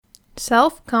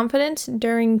Self-confidence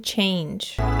during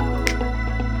change.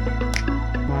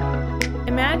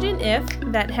 Imagine if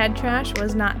that head trash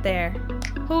was not there.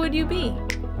 Who would you be?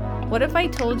 What if I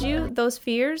told you those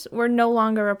fears were no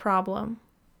longer a problem?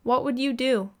 What would you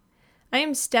do? I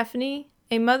am Stephanie,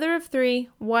 a mother of 3,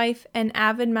 wife, and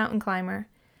avid mountain climber.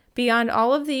 Beyond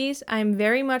all of these, I am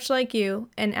very much like you,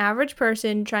 an average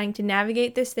person trying to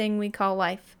navigate this thing we call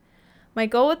life. My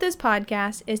goal with this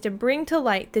podcast is to bring to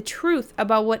light the truth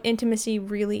about what intimacy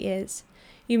really is.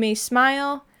 You may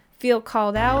smile, feel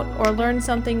called out, or learn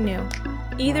something new.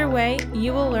 Either way,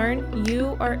 you will learn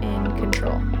you are in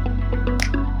control.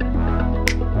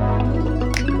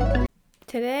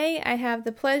 Today, I have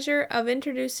the pleasure of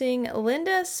introducing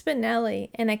Linda Spinale,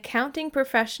 an accounting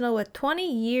professional with 20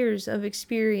 years of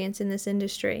experience in this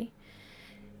industry.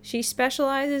 She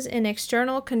specializes in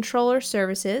external controller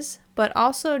services, but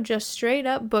also just straight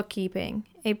up bookkeeping.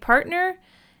 A partner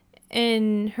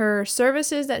in her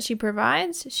services that she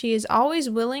provides, she is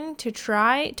always willing to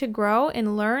try to grow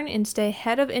and learn and stay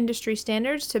ahead of industry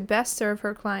standards to best serve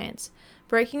her clients,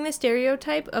 breaking the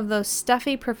stereotype of those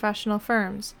stuffy professional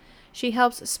firms. She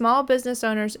helps small business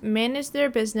owners manage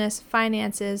their business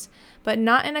finances, but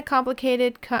not in a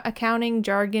complicated accounting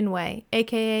jargon way,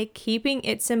 aka keeping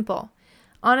it simple.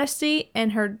 Honesty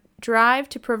and her drive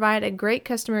to provide a great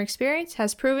customer experience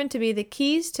has proven to be the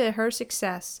keys to her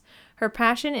success. Her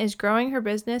passion is growing her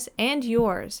business and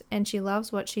yours, and she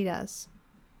loves what she does.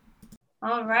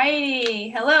 All righty.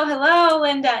 Hello,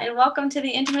 Linda, and welcome to the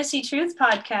Intimacy Truth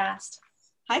Podcast.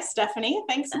 Hi, Stephanie.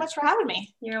 Thanks so much for having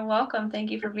me. You're welcome.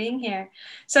 Thank you for being here.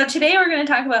 So today we're going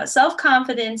to talk about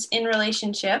self-confidence in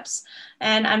relationships,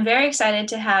 and I'm very excited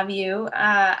to have you.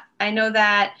 I know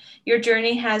that your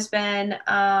journey has been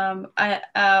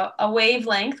a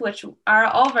wavelength, which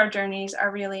all of our journeys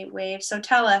are really waves. So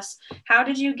tell us, how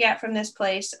did you get from this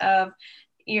place of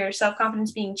your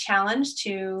self-confidence being challenged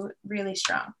to really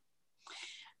strong?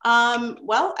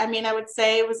 Well, I would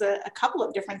say it was a couple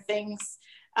of different things.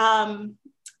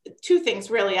 2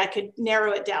 things really I could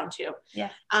narrow it down to. Yeah.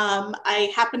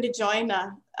 I happened to join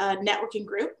a networking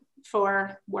group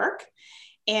for work.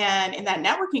 And in that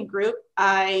networking group,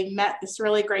 I met this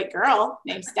really great girl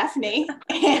named Stephanie.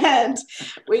 And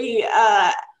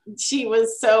she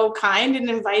was so kind and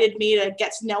invited me to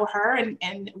get to know her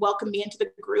and welcome me into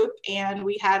the group. And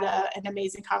we had an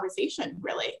amazing conversation,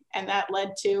 really. And that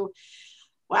led to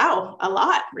a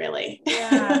lot, really.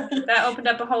 Yeah, that opened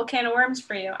up a whole can of worms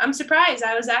for you. I'm surprised.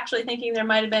 I was actually thinking there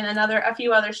might have been a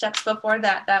few other steps before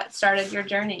that started your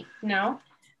journey. No,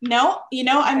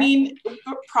 okay.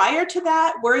 Prior to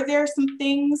that, were there some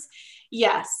things?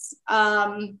 Yes.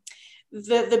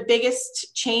 The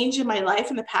biggest change in my life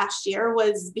in the past year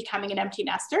was becoming an empty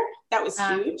nester. That was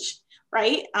huge,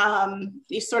 right?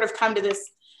 You sort of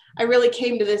I really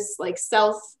came to this like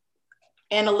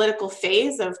self-analytical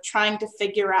phase of trying to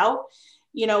figure out,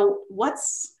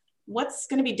 what's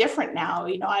going to be different now.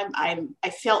 I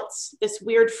felt this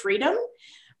weird freedom,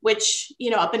 which,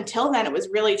 up until then it was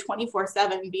really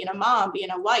 24/7 being a mom, being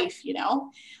a wife,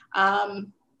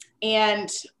 and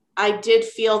I did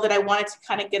feel that I wanted to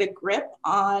kind of get a grip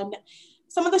on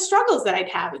some of the struggles that I'd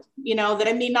had, that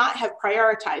I may not have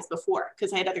prioritized before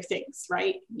because I had other things,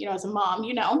 right? As a mom,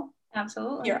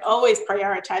 Absolutely. You're always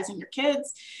prioritizing your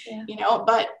kids, yeah.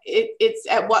 But it's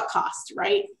at what cost,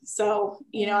 right? So,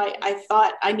 I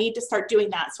thought I need to start doing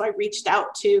that. So I reached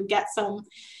out to get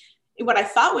what I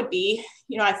thought would be,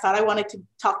 I thought I wanted to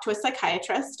talk to a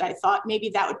psychiatrist. I thought maybe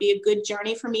that would be a good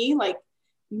journey for me. Like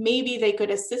maybe they could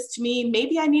assist me.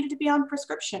 Maybe I needed to be on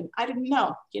prescription. I didn't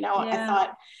know, Yeah. I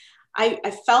thought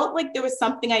I felt like there was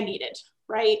something I needed,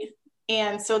 right?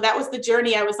 And so that was the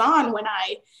journey I was on when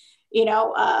I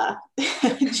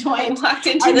joined. Walked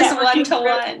into this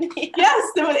one-to-one.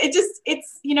 Yes. So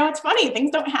it's funny.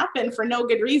 Things don't happen for no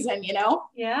good reason,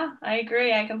 Yeah, I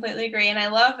agree. I completely agree. And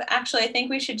I think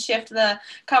we should shift the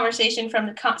conversation from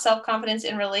the self-confidence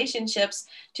in relationships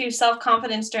to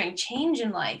self-confidence during change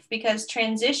in life, because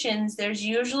there's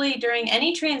usually during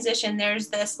any transition, there's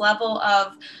this level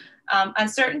of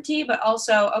uncertainty, but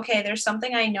also, okay, there's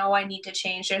something I know I need to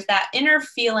change. There's that inner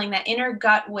feeling, that inner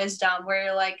gut wisdom where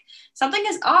you're like, something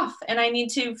is off and I need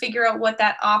to figure out what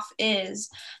that off is.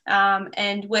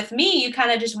 And with me, you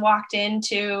kind of just walked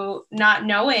into not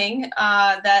knowing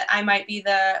that I might be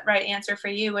the right answer for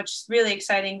you, which is really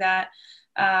exciting that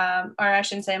or I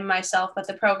shouldn't say myself, but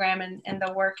the program and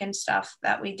the work and stuff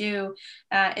that we do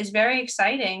is very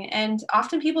exciting. And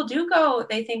often people do go,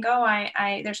 they think, oh,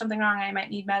 I there's something wrong. I might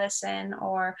need medicine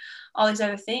or all these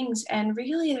other things. And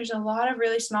really, there's a lot of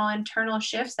really small internal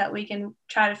shifts that we can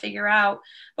try to figure out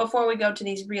before we go to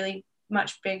these really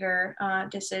much bigger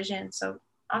decision. So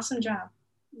awesome job.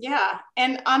 Yeah.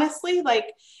 And honestly,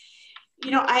 like,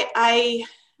 you know, I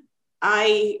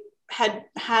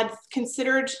had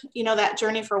considered, you know, that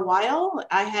journey for a while.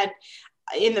 I had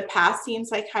in the past seen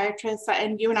psychiatrists,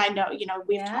 and you and I know, you know,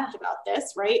 we've talked about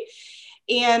this, right?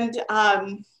 And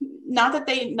not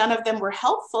that none of them were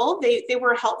helpful. They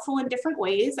were helpful in different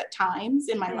ways at times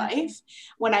in my life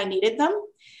when I needed them.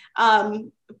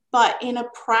 But in a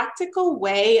practical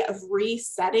way of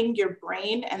resetting your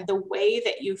brain and the way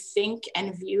that you think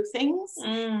and view things,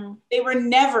 they were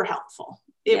never helpful.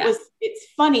 It's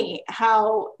funny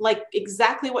how, like,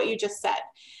 exactly what you just said,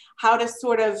 how to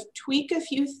sort of tweak a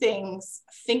few things,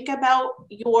 think about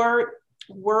your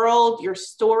world, your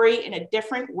story in a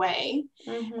different way.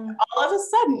 All of a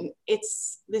sudden,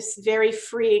 it's this very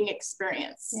freeing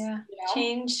experience. Yeah. You know?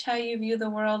 Change how you view the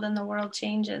world and the world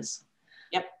changes.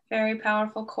 Yep. Very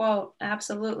powerful quote.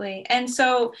 Absolutely. And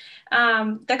so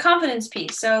the confidence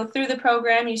piece. So through the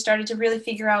program, you started to really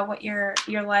figure out what your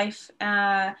life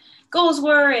goals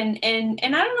were. And I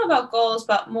don't know about goals,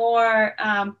 but more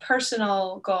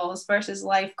personal goals versus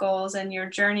life goals, and your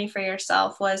journey for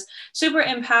yourself was super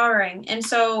empowering. And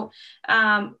so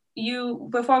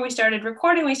before we started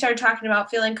recording, we started talking about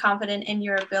feeling confident in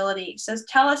your ability. So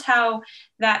tell us how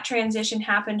that transition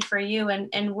happened for you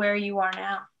and where you are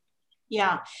now.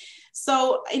 Yeah.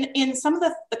 So in some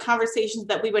of the conversations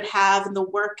that we would have and the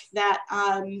work that,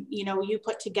 you know, you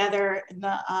put together in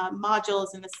the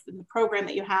modules in the program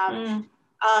that you have,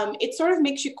 it sort of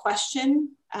makes you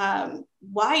question,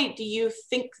 why do you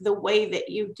think the way that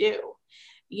you do?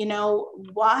 You know,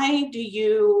 why do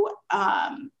you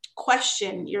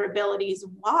question your abilities?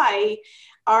 Why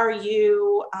do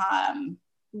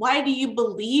you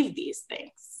believe these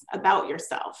things about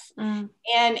yourself?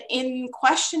 And in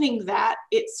questioning that,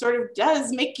 it sort of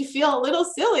does make you feel a little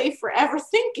silly for ever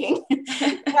thinking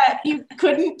that you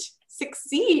couldn't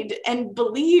succeed and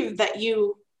believe that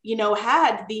you know,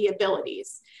 had the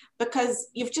abilities, because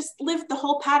you've just lived the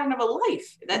whole pattern of a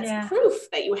life. That's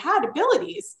proof that you had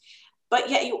abilities. But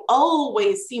yet you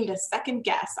always seem to second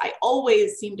guess. I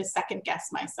always seem to second guess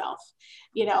myself.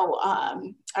 You know,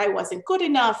 I wasn't good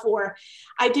enough, or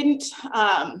I didn't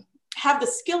have the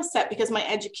skill set because my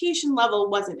education level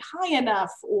wasn't high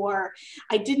enough, or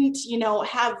I didn't, you know,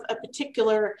 have a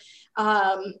particular,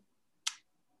 I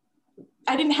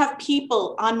didn't have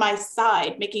people on my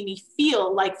side making me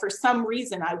feel like for some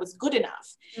reason I was good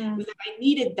enough. That I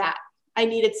needed that. I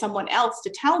needed someone else to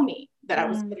tell me that I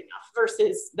was good enough,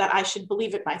 versus that I should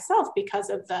believe it myself because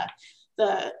of the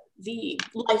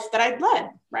life that I'd led,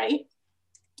 right?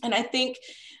 And I think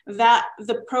that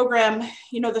the program,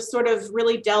 you know, the sort of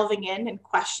really delving in and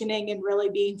questioning and really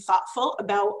being thoughtful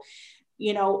about,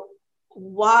 you know,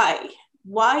 why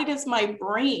does my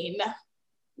brain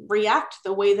react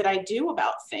the way that I do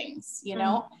about things, you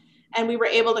know? And we were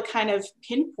able to kind of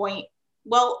pinpoint,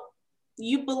 well,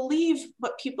 you believe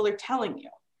what people are telling you.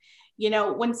 You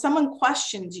know, when someone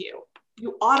questions you,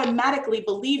 you automatically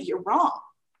believe you're wrong.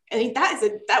 I think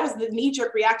that was the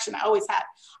knee-jerk reaction I always had.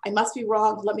 I must be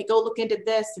wrong. Let me go look into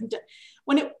this. And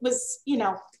when it was, you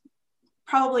know,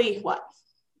 probably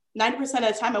 90% of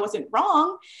the time I wasn't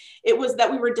wrong. It was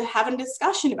that we were having a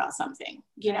discussion about something,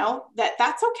 you know,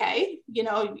 that's okay. You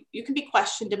know, you can be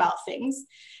questioned about things,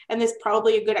 and there's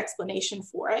probably a good explanation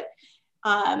for it.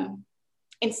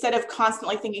 Instead of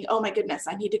constantly thinking, oh my goodness,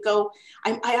 I need to go,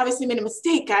 I obviously made a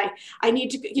mistake. I need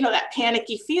to, you know, that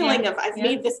panicky feeling of I've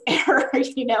made this error,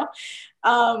 you know?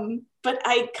 But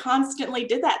I constantly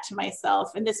did that to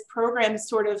myself. And this program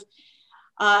sort of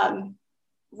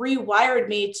rewired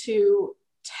me to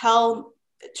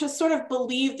sort of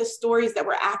believe the stories that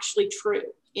were actually true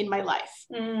in my life.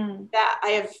 That I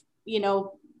have, you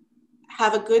know,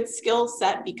 have a good skill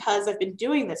set because I've been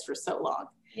doing this for so long.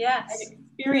 Yes. I've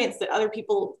experienced that other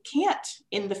people can't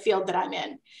in the field that I'm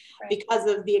in, because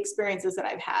of the experiences that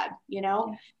I've had, you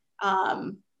know?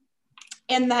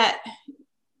 And that,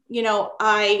 you know,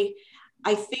 I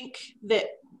think that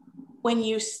when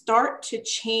you start to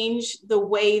change the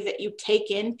way that you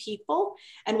take in people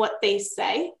and what they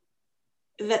say,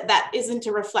 that isn't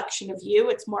a reflection of you,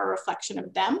 it's more a reflection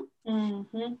of them.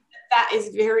 That is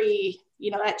very,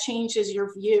 you know, that changes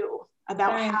your view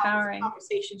about how the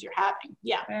conversations you're having.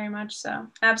 Yeah. Very much so.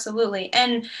 Absolutely.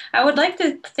 And I would like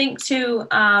to think too,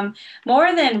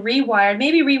 more than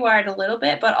maybe rewired a little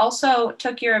bit, but also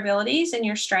took your abilities and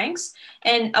your strengths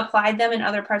and applied them in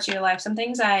other parts of your life. Some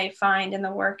things I find in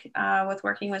the work with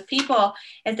working with people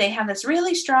is they have this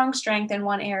really strong strength in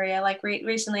one area. Like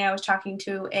recently I was talking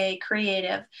to a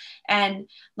creative, and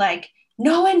like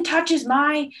no one touches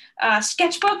my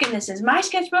sketchbook, and this is my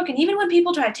sketchbook. And even when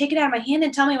people try to take it out of my hand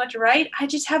and tell me what to write, I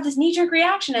just have this knee-jerk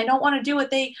reaction. I don't want to do what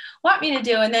they want me to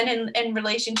do. And then in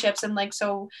relationships, I'm like,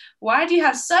 so why do you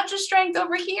have such a strength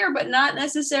over here, but not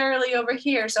necessarily over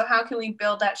here? So how can we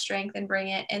build that strength and bring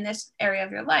it in this area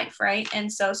of your life, right?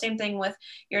 And so same thing with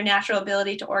your natural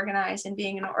ability to organize and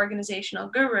being an organizational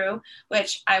guru,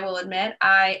 which I will admit,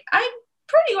 I'm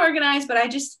pretty organized, but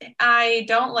I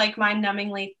don't like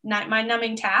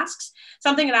mind-numbing tasks.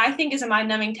 Something that I think is a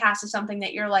mind-numbing task is something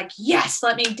that you're like, yes,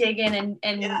 let me dig in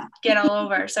and get all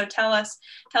over. So tell us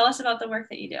about the work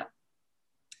that you do.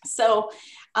 So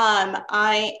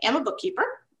I am a bookkeeper.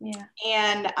 Yeah.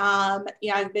 And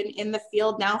I've been in the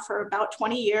field now for about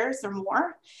 20 years or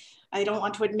more. I don't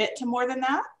want to admit to more than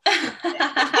that.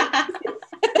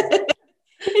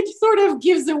 It sort of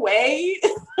gives away.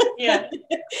 Yeah.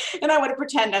 And I want to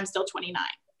pretend I'm still 29.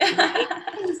 Right?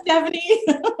 Stephanie?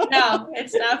 No,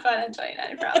 it's not fun at 29,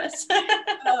 I promise.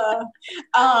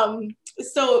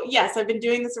 So yes, I've been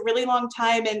doing this a really long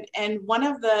time. And one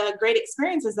of the great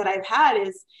experiences that I've had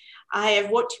is I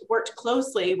have worked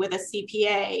closely with a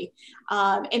CPA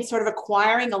in sort of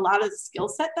acquiring a lot of the skill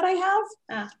set that I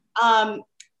have.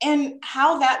 And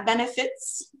how that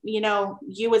benefits,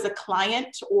 you as a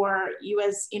client, or you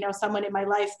as, someone in my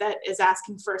life that is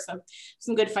asking for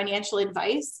some good financial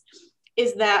advice,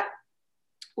 is that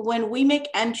when we make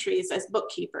entries as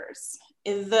bookkeepers,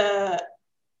 the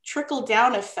trickle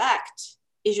down effect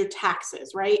is your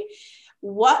taxes, right?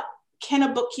 What can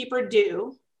a bookkeeper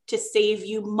do to save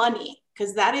you money?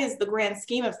 Because that is the grand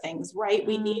scheme of things, right?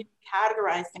 We need to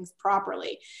categorize things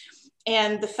properly.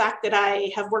 And the fact that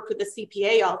I have worked with the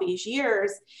CPA all these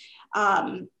years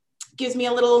gives me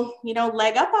a little,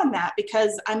 leg up on that,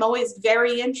 because I'm always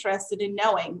very interested in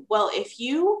knowing, well, if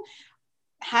you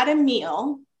had a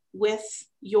meal with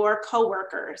your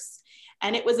coworkers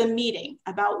and it was a meeting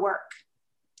about work,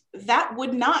 that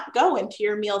would not go into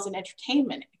your meals and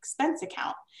entertainment expense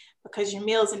account, because your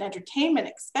meals and entertainment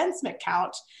expense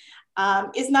account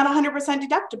is not 100%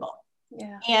 deductible.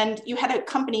 Yeah. And you had a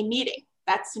company meeting.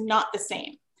 That's not the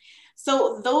same.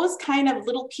 So those kind of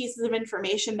little pieces of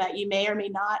information that you may or may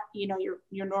not,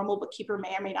 your normal bookkeeper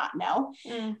may or may not know.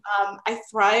 I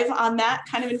thrive on that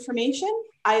kind of information.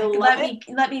 I love it.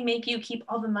 Let me make you keep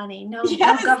all the money. No,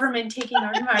 no government taking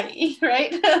our money,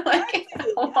 right?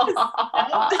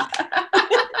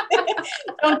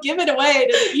 Don't give it away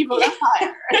to the evil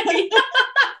empire.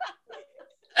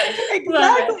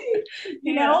 Exactly.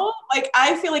 Like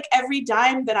I feel like every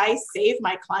dime that I save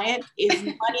my client is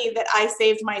money that I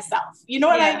saved myself. You know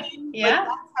what I mean? Yeah. Like,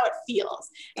 that's how it feels.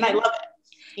 And I love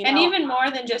it. And even more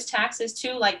than just taxes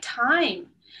too, like time.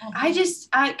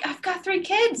 I've got 3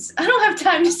 kids. I don't have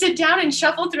time to sit down and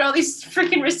shuffle through all these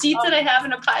freaking receipts that I have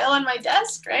in a pile on my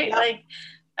desk, right? Yep. Like,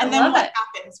 and then what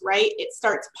happens, right? It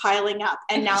starts piling up,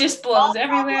 and now it just blows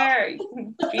everywhere.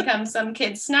 You become some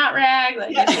kid's snot rag.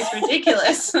 Like, it's just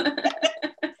ridiculous.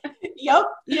 Yep.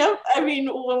 I mean,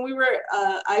 when we were,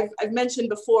 I've mentioned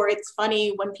before, it's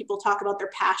funny when people talk about their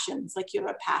passions, like you have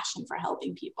a passion for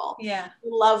helping people. Yeah.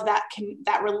 Love that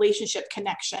relationship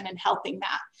connection and helping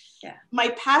that. Yeah.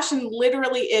 My passion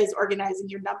literally is organizing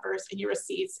your numbers and your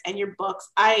receipts and your books.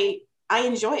 I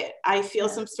enjoy it. I feel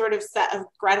some sort of set of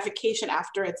gratification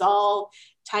after it's all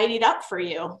tidied up for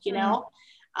you,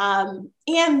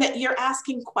 and that you're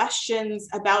asking questions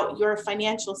about your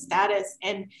financial status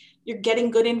and you're getting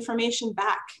good information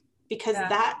back, because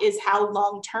that is how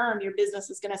long-term your business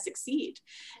is going to succeed.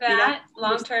 That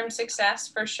long-term success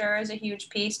for sure is a huge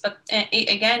piece. But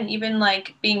again, even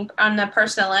like being on the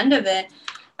personal end of it,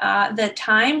 the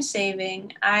time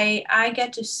saving, I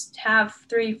get to have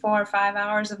 3, 4, 5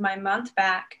 hours of my month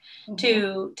back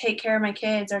to take care of my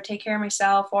kids or take care of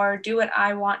myself or do what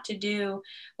I want to do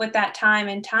with that time.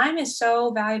 And time is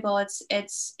so valuable.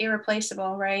 It's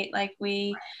irreplaceable, right? Like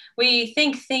we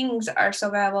think things are so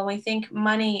valuable. We think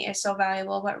money is so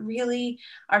valuable, but really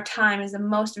our time is the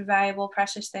most valuable,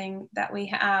 precious thing that we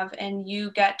have. And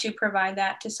you get to provide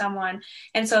that to someone.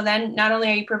 And so then not only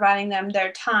are you providing them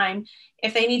their time,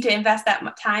 if they need to invest that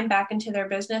time back into their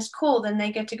business, cool, then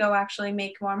they get to go actually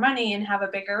make more money and have a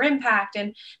bigger impact.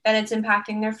 And then it's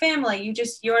impacting their family.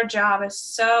 Your job is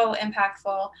so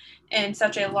impactful in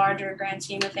such a larger grand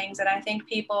scheme of things that I think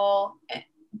people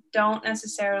don't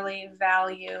necessarily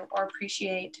value or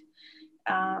appreciate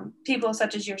people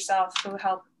such as yourself who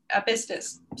help a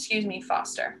business,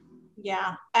 foster.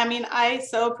 Yeah. I mean, I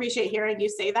so appreciate hearing you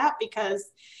say that, because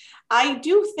I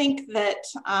do think that,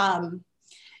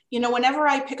 whenever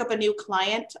I pick up a new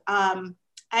client, I'm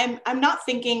not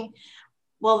thinking,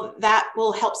 well, that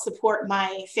will help support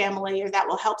my family, or that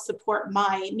will help support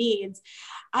my needs,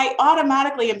 I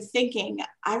automatically am thinking,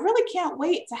 I really can't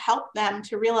wait to help them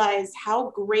to realize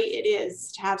how great it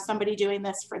is to have somebody doing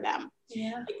this for them.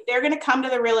 Yeah. Like, they're going to come to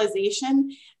the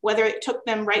realization, whether it took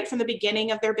them right from the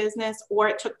beginning of their business or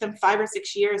it took them 5 or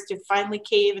 6 years to finally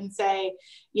cave and say,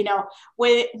 you know,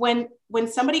 when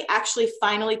somebody actually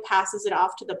finally passes it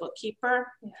off to the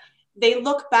bookkeeper, yeah. they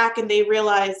look back and they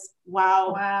realize,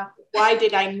 wow, why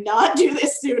did I not do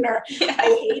this sooner? Yeah.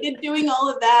 I hated doing all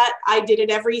of that. I did it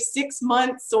every 6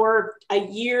 months or a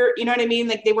year. You know what I mean?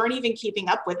 Like, they weren't even keeping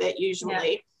up with it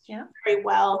usually very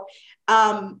well.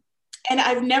 And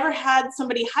I've never had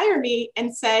somebody hire me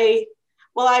and say,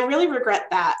 well, I really regret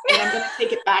that, and I'm going to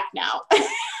take it back now.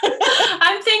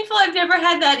 I'm thankful I've never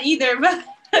had that either, but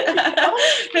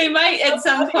they might at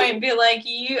some point be like,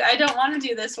 I don't want to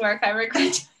do this work. I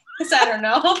regret this. I don't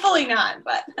know. Hopefully not,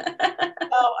 but.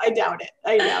 Oh, I doubt it.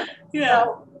 Yeah.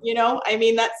 So, you know, I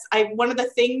mean, that's one of the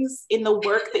things in the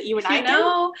work that you and I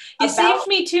do. You saved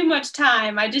me too much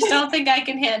time. I just don't think I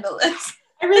can handle this.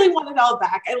 I really want it all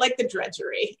back. I like the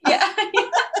drudgery. Yeah.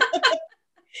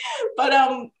 But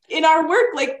in our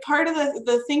work, like, part of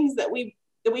the things that we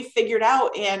figured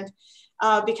out, and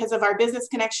because of our business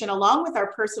connection along with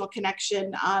our personal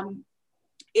connection,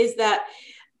 is that,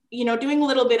 you know, doing a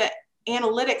little bit of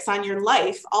analytics on your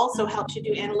life also helps you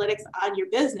do analytics on your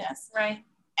business. Right.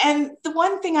 And the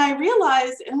one thing I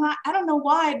realized, and I don't know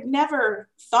why I'd never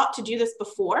thought to do this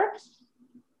before,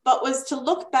 but was to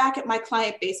look back at my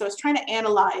client base. I was trying to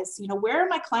analyze, you know, where are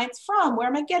my clients from? Where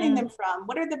am I getting them from?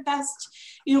 What are the best,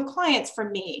 you know, clients for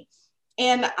me?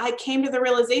 And I came to the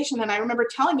realization, and I remember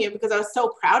telling you, because I was so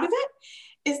proud of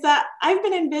it, is that I've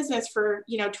been in business for,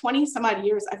 you know, 20 some odd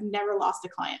years. I've never lost a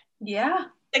client. Yeah.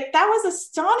 Like, that was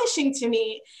astonishing to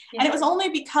me. Yeah. And it was only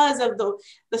because of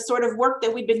the sort of work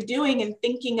that we've been doing and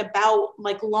thinking about,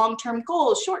 like, long-term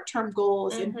goals, short-term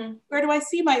goals, and where do I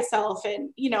see myself? And,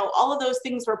 you know, all of those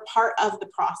things were part of the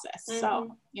process.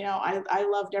 So, you know, I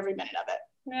loved every minute of it.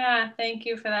 Yeah. Thank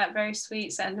you for that very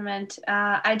sweet sentiment.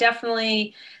 I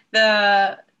definitely,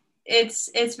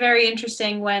 it's very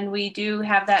interesting when we do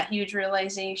have that huge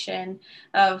realization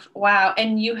of, wow,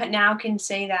 and you now can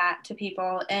say that to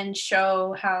people and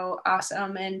show how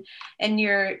awesome and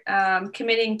you're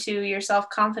committing to your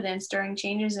self-confidence during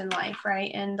changes in life,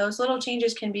 right? And those little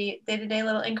changes can be day-to-day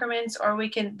little increments, or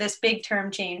this big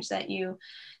term change that you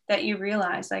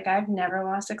realize, like, I've never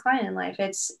lost a client in life.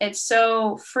 It's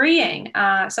so freeing.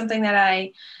 Something that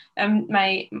I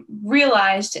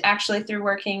realized actually through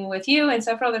working with you and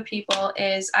several other people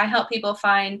is I help people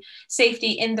find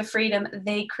safety in the freedom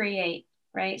they create,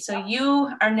 right? So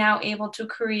you are now able to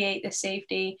create the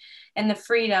safety and the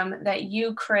freedom that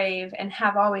you crave and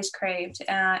have always craved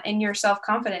in your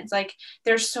self-confidence. Like,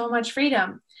 there's so much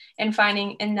freedom in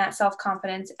finding in that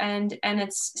self-confidence, and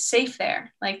it's safe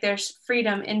there. Like, there's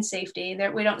freedom in safety,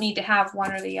 that we don't need to have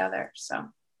one or the other. So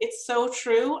it's so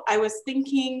true. I was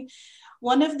thinking,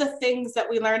 one of the things that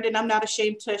we learned, and I'm not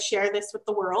ashamed to share this with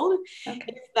the world, is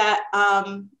that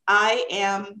I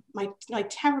am, my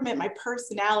temperament, my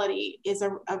personality is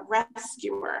a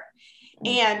rescuer.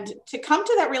 And to come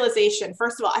to that realization,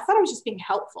 first of all, I thought I was just being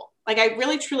helpful. Like, I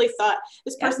really truly thought,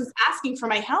 this person's asking for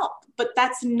my help, but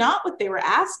that's not what they were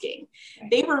asking.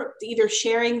 They were either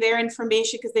sharing their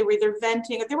information because they were either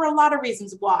venting, or there were a lot of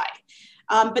reasons why.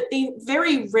 But they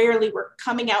very rarely were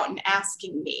coming out and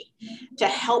asking me to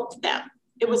help them.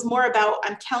 It was more about,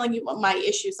 I'm telling you what my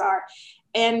issues are.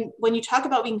 And when you talk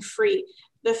about being free,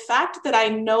 the fact that I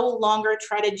no longer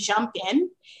try to jump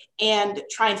in and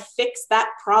try and fix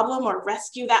that problem or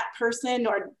rescue that person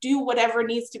or do whatever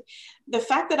needs to, the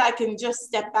fact that I can just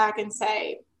step back and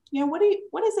say, you know, what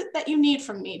is it that you need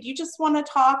from me? Do you just want to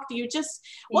talk? Do you just,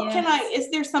 is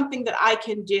there something that I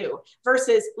can do,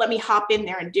 versus let me hop in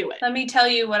there and do it? Let me tell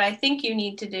you what I think you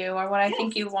need to do, or what I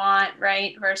think you want,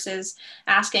 right? Versus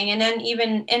asking. And then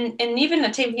even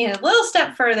taking it a little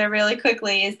step further really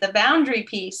quickly is the boundary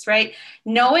piece, right?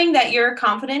 Knowing that you're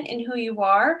confident in who you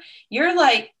are. You're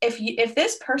like, if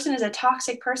this person is a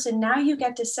toxic person, now you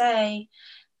get to say,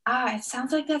 it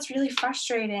sounds like that's really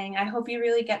frustrating. I hope you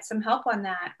really get some help on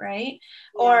that, right?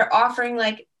 Yeah. Or offering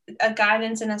like a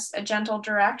guidance in a gentle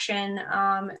direction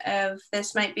of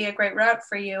this might be a great route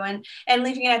for you, and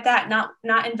leaving it at that,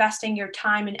 not investing your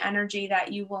time and energy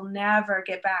that you will never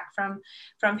get back from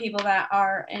people that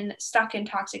are stuck in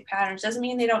toxic patterns. Doesn't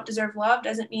mean they don't deserve love,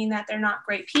 doesn't mean that they're not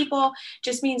great people,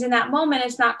 just means in that moment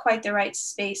it's not quite the right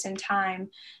space and time.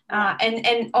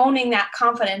 And owning that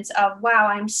confidence of, wow,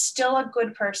 I'm still a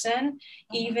good person,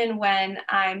 even when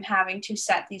I'm having to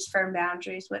set these firm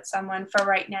boundaries with someone for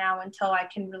right now until I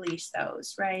can release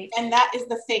those, right? And that is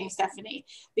the thing, Stephanie,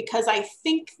 because I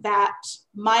think that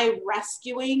my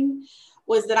rescuing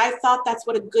was that I thought that's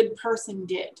what a good person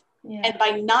did. Yeah. And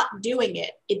by not doing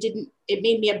it, it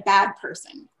made me a bad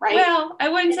person, right? Well, I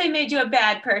wouldn't say made you a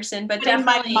bad person, but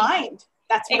definitely in my mind,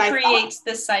 that's what it creates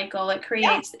the cycle. It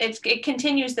creates, it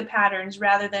continues the patterns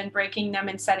rather than breaking them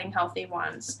and setting healthy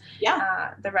ones.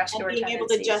 Yeah. The rescuer and being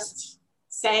tendencies. able to just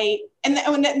say, and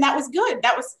that was good.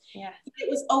 That was, it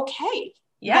was okay.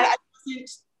 Yeah. That I wasn't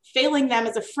failing them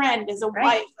as a friend, as a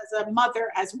wife, as a mother,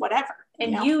 as whatever.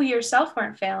 And you yourself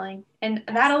weren't failing. And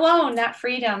that alone, that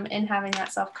freedom in having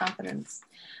that self-confidence.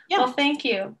 Yeah. Well, thank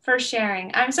you for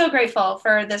sharing. I'm so grateful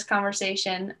for this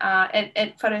conversation.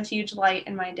 It put a huge light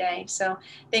in my day. So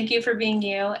thank you for being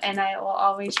you. And I will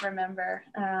always remember.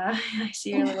 I see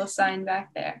your little sign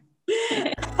back there.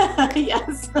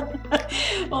 Yes.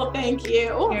 Well, thank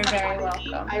you. You're very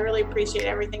welcome. I really appreciate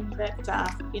everything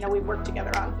that we've worked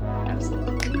together on.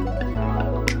 Absolutely.